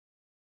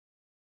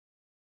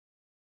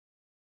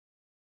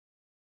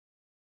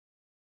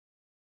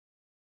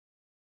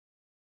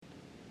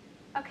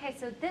Okay,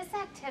 so this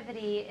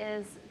activity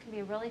can be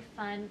a really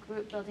fun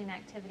group building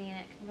activity, and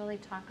it can really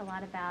talk a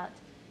lot about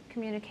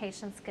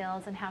communication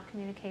skills and how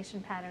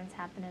communication patterns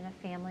happen in a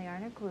family or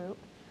in a group.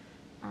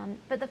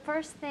 But the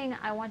first thing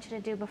I want you to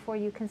do before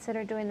you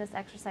consider doing this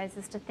exercise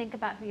is to think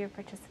about who your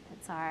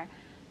participants are,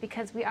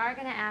 because we are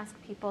going to ask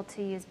people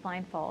to use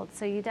Blindfold.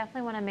 So you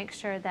definitely want to make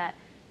sure that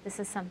this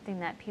is something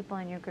that people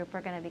in your group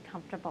are going to be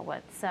comfortable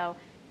with. So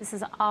this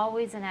is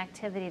always an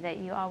activity that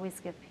you always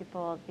give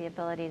people the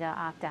ability to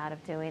opt out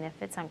of doing if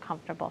it's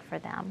uncomfortable for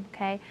them,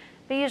 okay?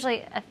 But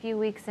usually a few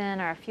weeks in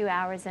or a few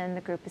hours in,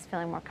 the group is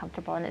feeling more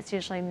comfortable, and it's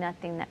usually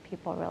nothing that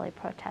people really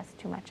protest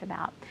too much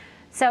about.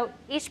 So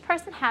each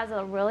person has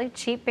a really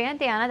cheap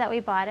bandana that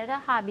we bought at a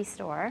hobby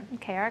store,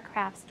 okay, or a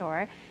craft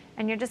store,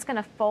 and you're just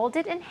gonna fold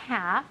it in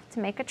half to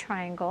make a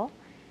triangle,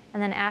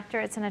 and then after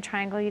it's in a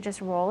triangle, you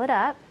just roll it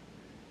up,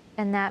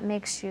 and that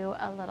makes you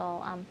a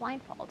little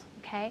blindfold,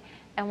 okay?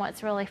 And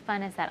what's really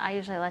fun is that I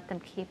usually let them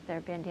keep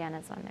their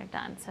bandanas when they're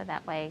done, so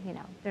that way, you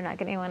know, they're not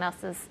getting anyone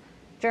else's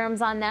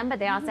germs on them, but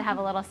they also have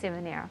a little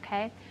souvenir,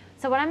 okay?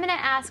 So what I'm gonna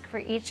ask for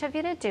each of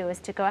you to do is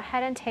to go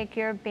ahead and take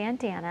your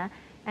bandana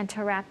and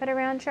to wrap it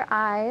around your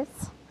eyes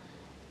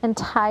and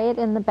tie it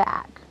in the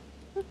back,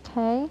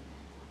 okay?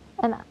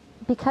 And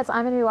because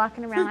I'm gonna be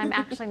walking around, I'm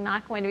actually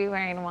not going to be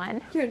wearing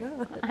one. You're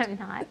not. I'm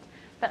not,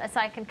 but so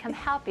I can come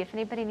help you. If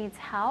anybody needs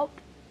help,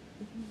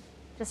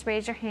 just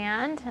raise your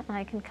hand and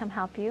I can come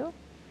help you.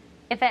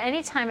 If at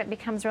any time it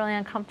becomes really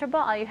uncomfortable,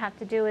 all you have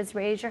to do is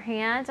raise your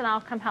hand and I'll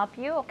come help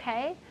you,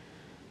 okay?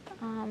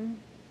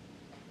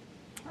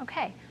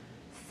 Okay,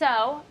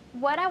 so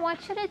what I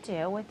want you to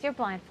do with your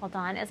blindfold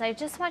on is I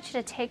just want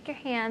you to take your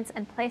hands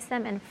and place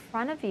them in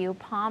front of you,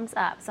 palms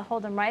up. So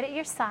hold them right at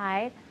your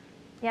side.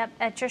 Yep,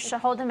 at your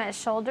hold them at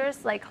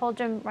shoulders, like hold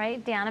them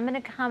right down. I'm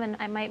gonna come and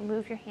I might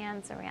move your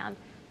hands around.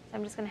 So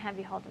I'm just gonna have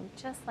you hold them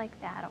just like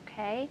that,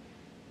 okay?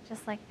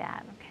 Just like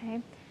that,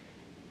 okay?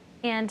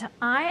 And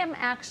I am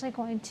actually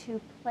going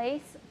to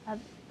place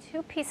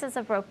two pieces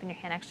of rope in your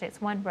hand. Actually, it's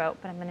one rope,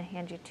 but I'm going to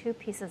hand you two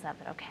pieces of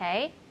it,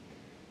 okay?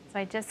 So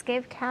I just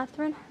gave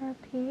Catherine her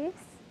piece.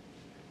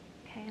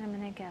 Okay, and I'm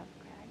going to give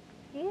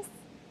Greg a piece.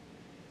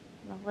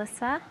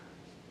 Melissa.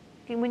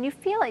 Okay, when you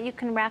feel it, you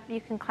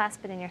can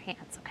clasp it in your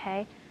hands,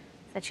 okay?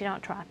 So that you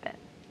don't drop it.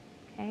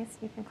 Okay, so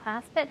you can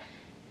clasp it.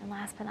 And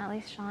last but not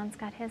least, Sean's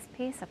got his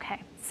piece.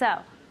 Okay, so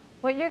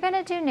what you're going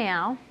to do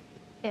now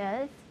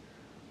is,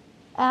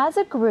 as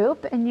a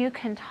group, and you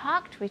can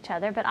talk to each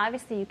other, but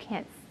obviously you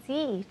can't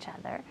see each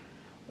other.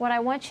 What I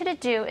want you to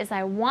do is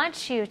I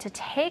want you to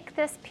take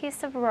this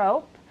piece of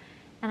rope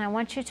and I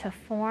want you to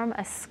form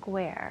a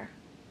square.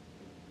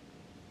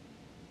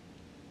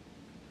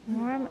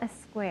 Form a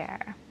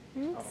square.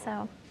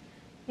 So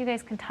you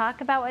guys can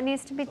talk about what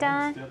needs to be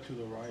done. Step to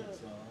the right,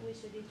 so we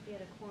should each be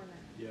at a corner.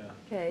 Yeah.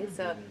 Okay,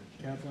 so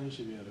Kathleen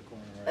should be at a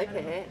corner right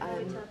okay,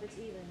 now.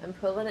 I'm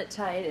pulling it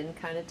tight and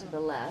kind of to the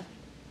left.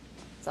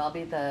 So I'll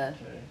be the,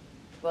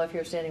 well, if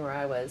you're standing where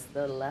I was,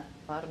 the left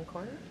bottom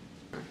corner.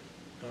 Huh?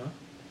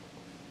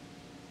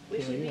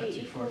 We should be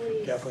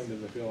equally Kathleen,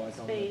 does it feel like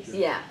I'm spaced. with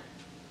Yeah,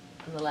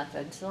 on the left.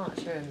 I'm still not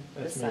sure on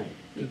this That's me. side.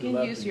 You To the can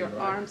left use of your right.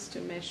 arms to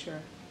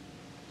measure.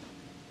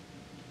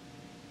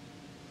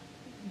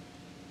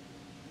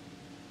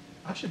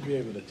 I should be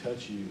able to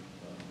touch you.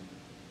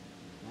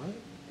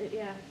 What?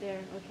 Yeah, there,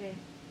 okay.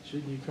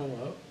 Shouldn't you come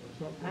up or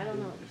something? I don't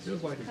know. It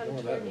feels like it's Come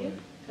going toward that you? way.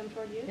 Come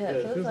toward you? Yeah, Yeah,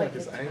 it feels like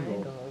it's a angled.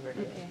 triangle over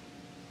here. Okay.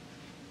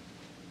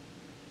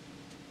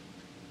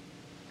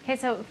 Okay,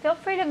 so feel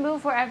free to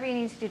move wherever you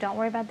need to do. Don't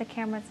worry about the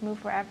cameras.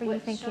 Move wherever you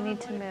think you need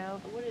to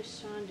move. What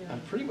is Sean doing? I'm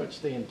pretty much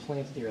staying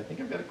planted here. I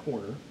think I've got a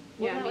corner.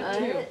 Yeah, me Well,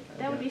 too.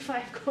 That would be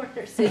 5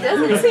 corners. It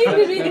doesn't seem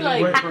to be Great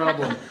like,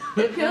 problem.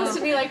 it feels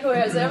to me like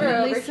whoever's ever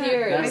over Lisa,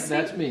 here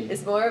That's me.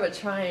 is more of a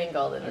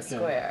triangle than a Okay.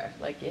 square.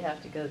 Like you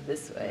have to go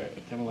this way.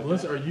 Kind of like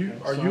Melissa, that. are you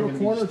Okay, are so you I'm a gonna be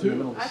corner just in the too?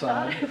 middle of the I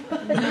thought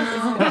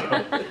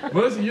side. I was.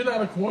 Melissa, you're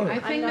not a corner. I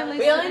think not- Melissa.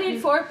 We only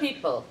need 4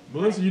 people.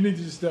 Melissa, you need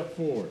to just step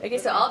forward. Okay,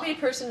 so I'll be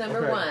person number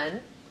Okay.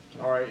 1.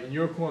 All right, and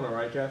you're a corner,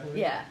 right, Kathleen?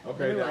 Yeah,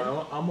 Okay, number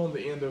now I'm on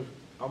the end of,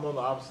 I'm on the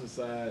opposite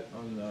side,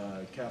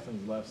 on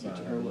Kathleen's left side.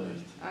 To I her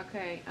believe. left.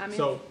 Okay,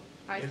 So,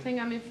 I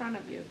think I'm in front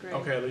of you. Great.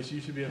 okay, at least you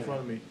should be in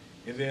front of me.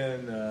 And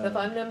then, So if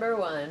I'm number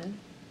 1,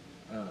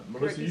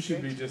 Melissa, you Ricky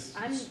should be six.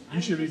 just, I'm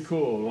you should be just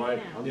cool, right?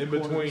 hanging out. I'm In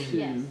corner between 2.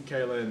 Yes.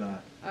 Kayla and I.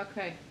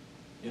 Okay.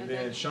 And And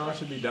then then Sean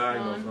should be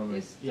diagonal Sean from me.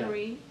 is Yeah.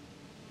 3.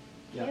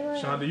 Yeah.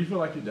 Sean, do you feel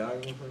like you're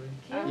diagonal from me?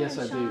 Kayla Yes,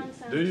 and I do. Sean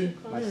sound Do you? too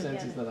close My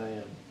sense is together. that I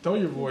am. Throw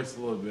your voice a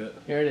little bit.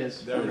 Here it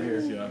is. There over it here.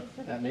 is, yeah.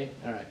 That me?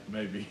 All right.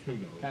 Maybe, who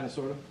knows? Kind of,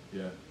 sort of.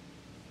 Yeah.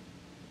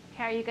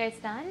 Okay, are you guys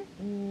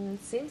done?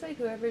 seems like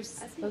whoever's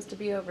supposed to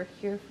be over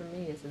here for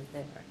me isn't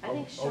there. I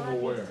think Over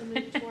Sean where? needs to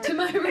move toward. To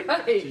my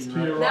right. To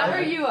your your Not right.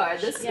 where you are.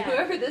 This Yeah.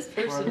 whoever this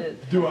person is.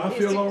 Do I needs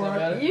feel to- all Does that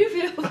right? matter? You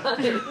feel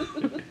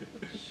fine.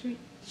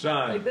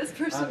 Sean, Like this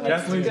person needs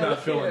Kathleen's to go not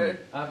feeling here.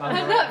 it. I'm I'm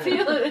right not here.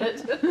 feeling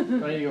it.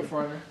 Do I need to go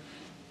farther?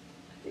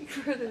 I think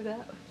further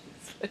that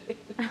way.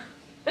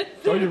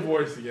 Throw your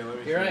voice again. Let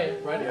me You're hear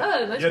right. Right here.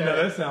 Oh, much Yeah, no,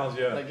 better. that sounds, Is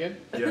yeah. that good?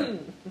 Yeah.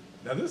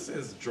 Now this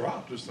is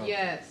dropped or something.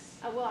 Yes.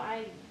 Well,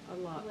 A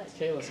lot. let-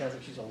 Kayla sounds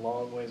like she's a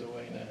long ways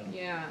away now.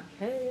 Yeah.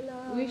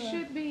 Kayla. We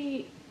should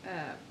be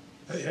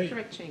Hey.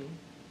 stretching.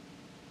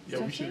 Yeah,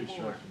 we should be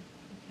Stretching? stretching.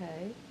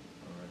 Okay.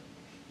 All right.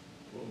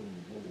 Whoa,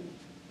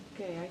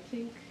 whoa. Okay, I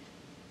think.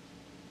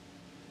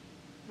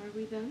 Are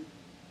we done?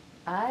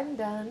 I'm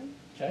done.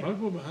 Can I Okay.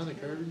 go behind the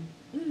curtain?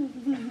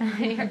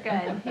 You're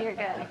good, you're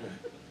good.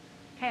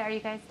 Okay, are you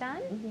guys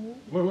done?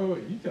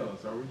 Wait, you tell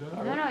us, are we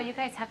done? No, you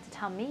guys have to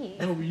tell me.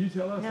 No, will you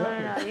tell us?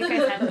 No, you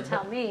guys have to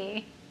tell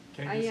me.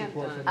 Can't I get am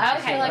support done. from I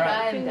the feel like Right.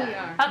 I I'm think we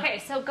done. are. Okay,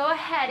 so go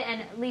ahead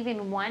and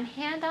leaving one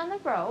hand on the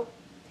rope,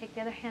 take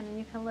the other hand and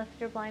you can lift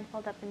your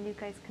blindfold up and you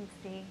guys can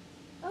see.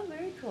 Oh,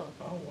 very cool.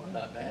 Oh, wow.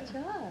 Not bad.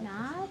 Good job.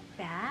 Not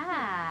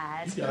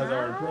bad. You guys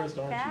are Not impressed,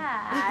 aren't you?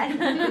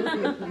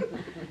 bad.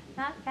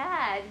 Not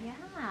bad,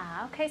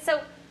 yeah. Okay,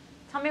 so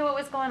tell me what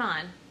was going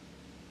on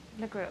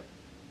in the group.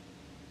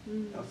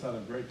 Outside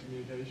of great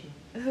communication?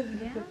 Yeah,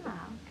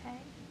 okay.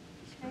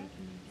 Okay.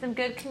 Some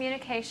good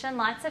communication,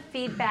 lots of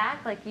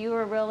feedback, like you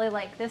were really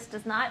like, this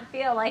does not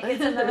feel like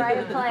it's in the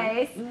right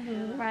place,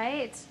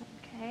 right?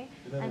 Okay.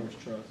 And then And there was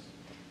trust.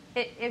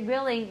 it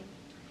really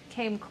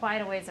came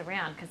quite a ways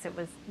around because it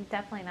was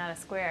definitely not a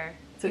square.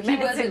 So a few he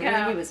minutes wasn't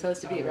where he ago. was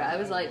supposed to be, right? I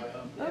was like,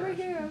 over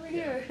here, over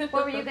here.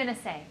 What were you going to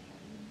say?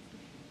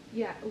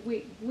 Yeah,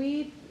 we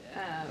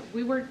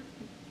were,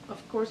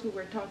 of course, we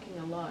were talking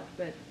a lot,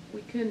 but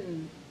we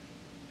couldn't.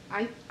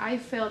 I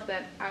felt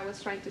that I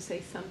was trying to say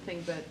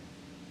something, but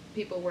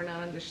people were not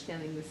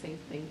understanding the same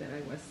thing that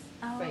I was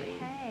saying.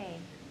 Okay,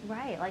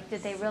 right. Like,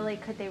 could they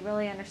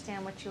really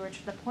understand what you were,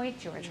 the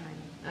point you were trying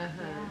to make?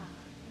 Uh-huh.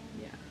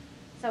 Yeah. Yeah.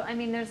 So, I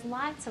mean, there's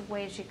lots of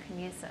ways you can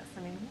use this.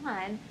 I mean,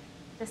 one,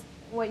 just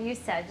what you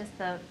said, just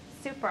the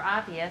super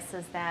obvious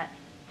is that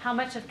how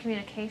much of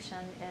communication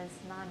is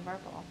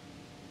nonverbal.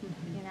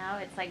 Mhm. You know,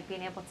 it's like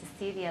being able to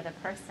see the other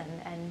person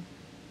and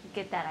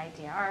get that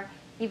idea. Or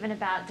even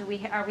about,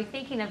 are we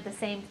thinking of the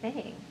same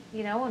thing,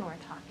 you know, when we're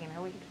talking?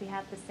 Do we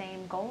have the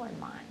same goal in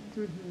mind?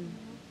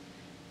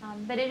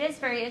 Mhm. But it is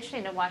very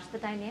interesting to watch the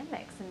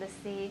dynamics and to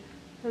see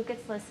who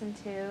gets listened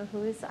to,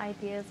 whose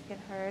ideas get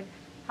heard,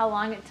 how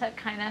long it took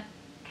kind of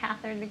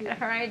Catherine to get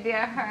her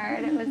idea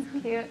heard. It was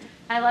cute.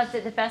 I loved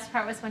it. The best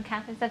part was when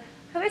Catherine said,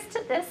 who's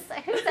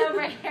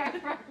over here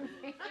from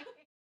me?